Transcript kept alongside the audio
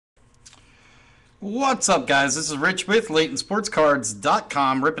What's up, guys? This is Rich with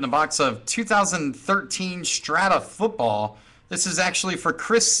LaytonSportsCards.com, ripping a box of 2013 Strata football. This is actually for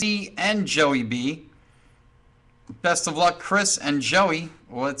Kris C and Joey B. Best of luck, Kris and Joey.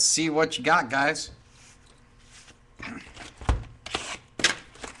 Let's see what you got, guys.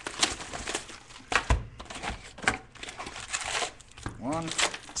 One,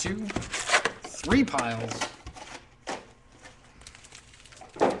 two, three piles.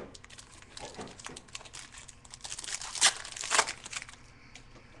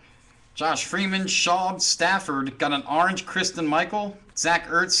 Josh Freeman, Schaub, Stafford. Got an orange, Kristen Michael. Zach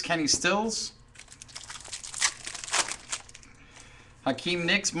Ertz, Kenny Stills. Hakeem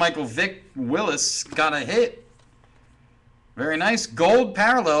Nicks, Michael Vick, Willis. Got a hit. Very nice. Gold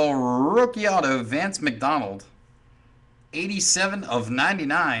parallel, rookie auto, Vance McDonald. 87 of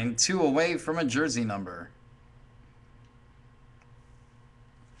 99. 2 away from a jersey number.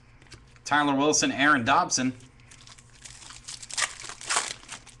 Tyler Wilson, Aaron Dobson.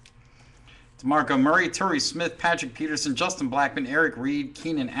 DeMarco Murray, Torrey Smith, Patrick Peterson, Justin Blackman, Eric Reed,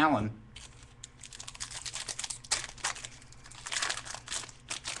 Keenan Allen.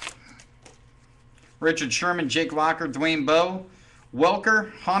 Richard Sherman, Jake Locker, Dwayne Bowe,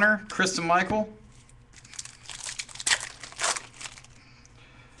 Welker, Hunter, Kristen Michael.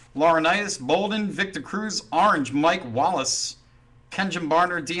 Laurinaitis, Bolden, Victor Cruz, Orange, Mike Wallace, Kenjon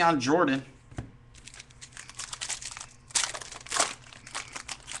Barner, Deion Jordan.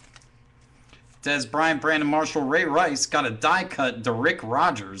 Des Bryant, Brandon Marshall, Ray Rice. Got a die cut, Derrick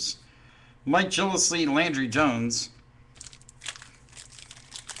Rogers. Mike Gillislee, Landry Jones.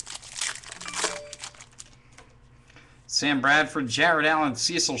 Sam Bradford, Jared Allen,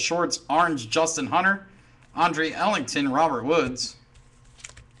 Cecil Shorts, Orange, Justin Hunter. Andre Ellington, Robert Woods.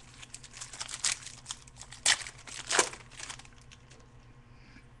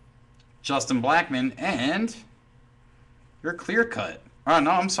 Justin Blackman, and your clear cut. Oh, no,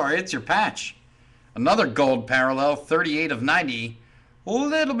 I'm sorry, it's your patch. Another gold parallel, 38 of 90. A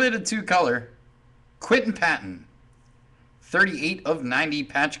little bit of two color. Quentin Patton, 38 of 90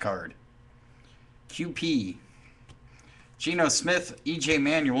 patch card. QP. Geno Smith, EJ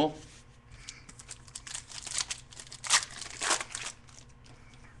Manuel.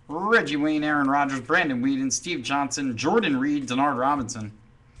 Reggie Wayne, Aaron Rodgers, Brandon Weeden, Steve Johnson, Jordan Reed, Denard Robinson.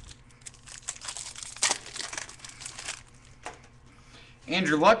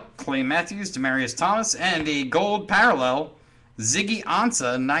 Andrew Luck, Clay Matthews, Demaryius Thomas, and a gold parallel, Ziggy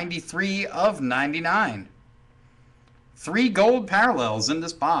Ansah, 93 of 99. 3 gold parallels in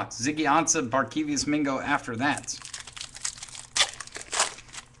this box. Ziggy Ansah, Barkevius Mingo after that.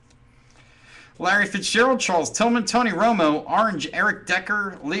 Larry Fitzgerald, Charles Tillman, Tony Romo, Orange, Eric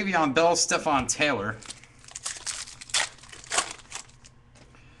Decker, Le'Veon Bell, Stephon Taylor.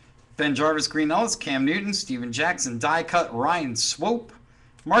 Ben Jarvis, Green Ellis, Cam Newton, Steven Jackson, die cut, Ryan Swope,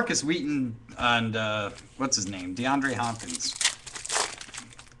 Marcus Wheaton, and what's his name? DeAndre Hopkins.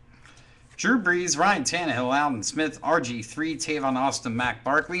 Drew Brees, Ryan Tannehill, Alden Smith, RG3, Tavon Austin, Mac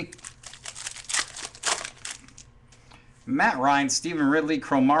Barkley. Matt Ryan, Stephen Ridley,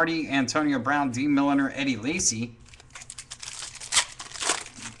 Cromartie, Antonio Brown, D. Milliner, Eddie Lacy.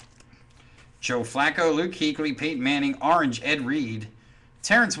 Joe Flacco, Luke Kuechly, Peyton Manning, Orange, Ed Reed.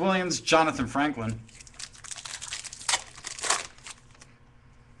 Terrence Williams, Jonathan Franklin.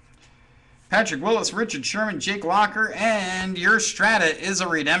 Patrick Willis, Richard Sherman, Jake Locker, and your Strata is a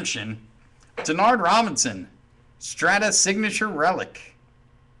redemption. Denard Robinson, Strata Signature Relic.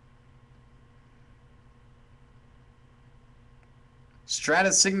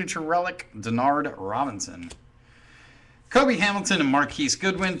 Strata Signature Relic, Denard Robinson. Kobe Hamilton and Marquise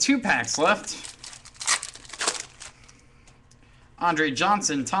Goodwin, 2 packs left. Andre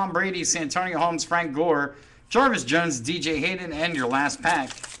Johnson, Tom Brady, Santonio Holmes, Frank Gore, Jarvis Jones, DJ Hayden, and your last pack.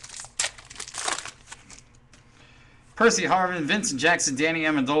 Percy Harvin, Vincent Jackson, Danny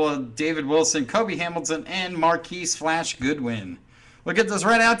Amendola, David Wilson, Kobe Hamilton, and Marquise Flash Goodwin. We'll get this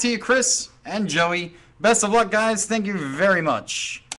right out to you, Kris and Joey. Best of luck, guys. Thank you very much.